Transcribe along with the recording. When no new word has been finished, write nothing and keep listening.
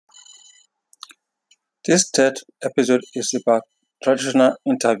This third episode is about traditional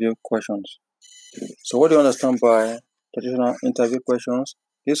interview questions. So, what do you understand by traditional interview questions?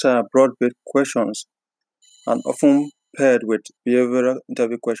 These are broad-based questions and often paired with behavioral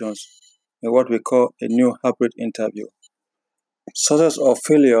interview questions in what we call a new hybrid interview. Success or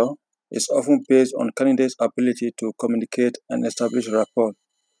failure is often based on candidates' ability to communicate and establish rapport.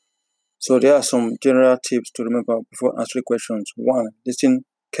 So, there are some general tips to remember before answering questions. 1. Listen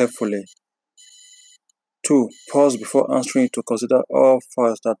carefully. 2. Pause before answering to consider all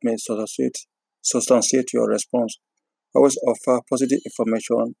facts that may substantiate your response. Always offer positive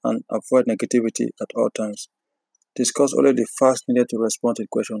information and avoid negativity at all times. Discuss only the facts needed to respond to the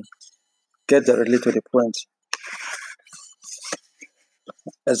question. Get directly to the point.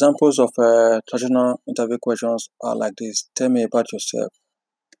 Examples of traditional interview questions are like this. Tell me about yourself.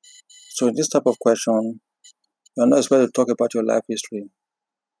 So in this type of question, you are not expected to talk about your life history.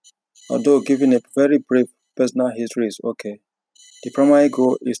 Although giving a very brief personal history is okay, the primary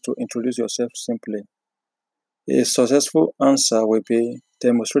goal is to introduce yourself simply. A successful answer will be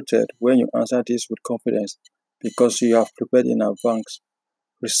demonstrated when you answer this with confidence because you have prepared in advance.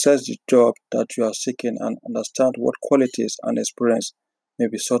 Research the job that you are seeking and understand what qualities and experience may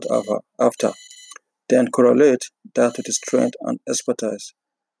be sought after. Then correlate that to the strength and expertise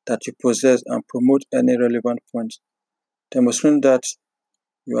that you possess and promote any relevant points. Demonstrating that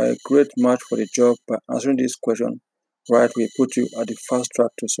you are a great match for the job by answering this question right will put you at the fast track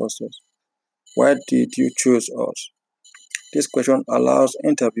to success. Why did you choose us? This question allows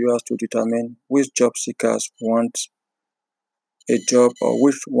interviewers to determine which job seekers want a job or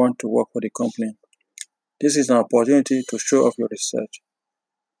which want to work for the company. This is an opportunity to show off your research.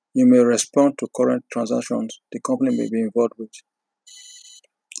 You may respond to current transactions the company may be involved with.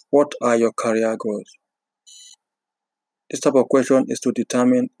 What are your career goals? This type of question is to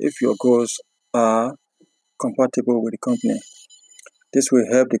determine if your goals are compatible with the company. This will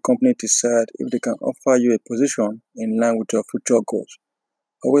help the company decide if they can offer you a position in line with your future goals.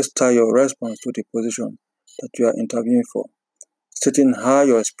 Always tie your response to the position that you are interviewing for. Stating how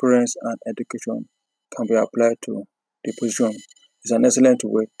your experience and education can be applied to the position is an excellent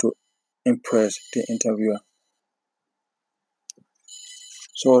way to impress the interviewer.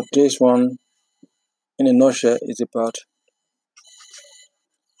 So this one, in a nutshell, is about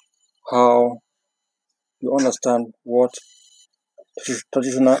how you understand what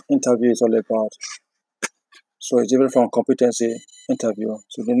traditional interview is all about. So it's different from competency interview.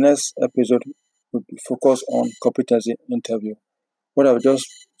 So the next episode will be focused on competency interview. What I've just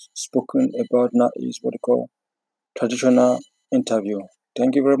spoken about now is what we call traditional interview.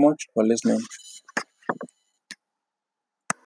 Thank you very much for listening.